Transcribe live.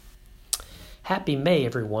Happy May,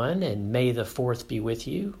 everyone, and May the 4th be with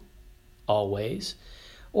you, always,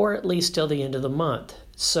 or at least till the end of the month.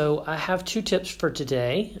 So I have 2 tips for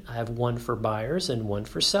today. I have one for buyers and one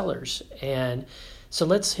for sellers. And so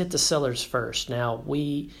let's hit the sellers first. Now,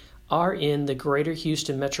 we are in the greater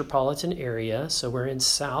Houston metropolitan area, so we're in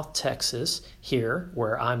South Texas here,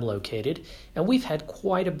 where I'm located, and we've had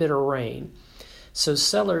quite a bit of rain. So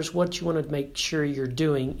sellers, what you want to make sure you're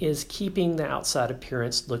doing is keeping the outside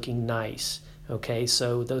appearance looking nice. Okay,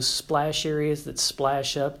 so those splash areas that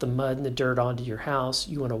splash up the mud and the dirt onto your house,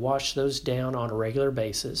 you want to wash those down on a regular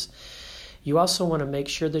basis. You also want to make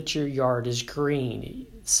sure that your yard is green.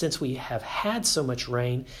 Since we have had so much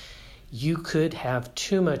rain, you could have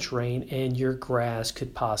too much rain and your grass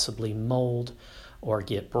could possibly mold or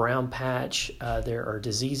get brown patch. There are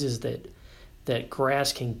diseases that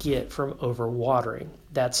grass can get from overwatering.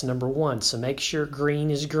 That's number one. So make sure green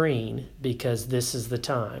is green because this is the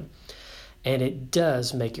time. And it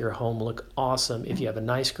does make your home look awesome if you have a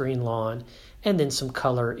nice green lawn and then some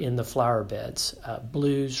color in the flower beds.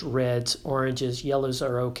 Blues, reds, oranges, yellows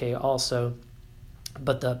are okay also.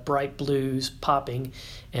 But the bright blues popping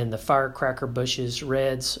and the firecracker bushes,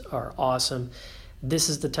 reds are awesome. This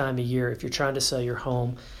is the time of year if you're trying to sell your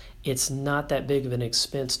home. It's not that big of an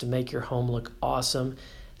expense to make your home look awesome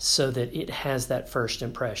so that it has that first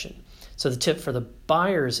impression. So the tip for the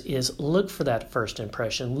buyers is look for that first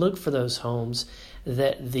impression. Look for those homes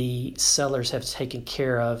that the sellers have taken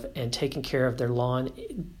care of and taken care of their lawn.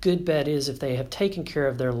 Good bet is if they have taken care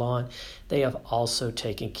of their lawn, they have also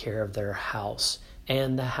taken care of their house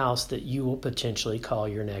and the house that you will potentially call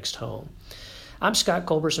your next home. I'm Scott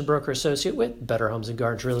Culberson, Broker Associate with Better Homes and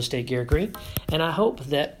Gardens Real Estate Garrett Green, and I hope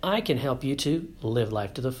that I can help you to live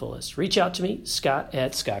life to the fullest. Reach out to me, Scott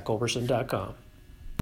at scottculberson.com.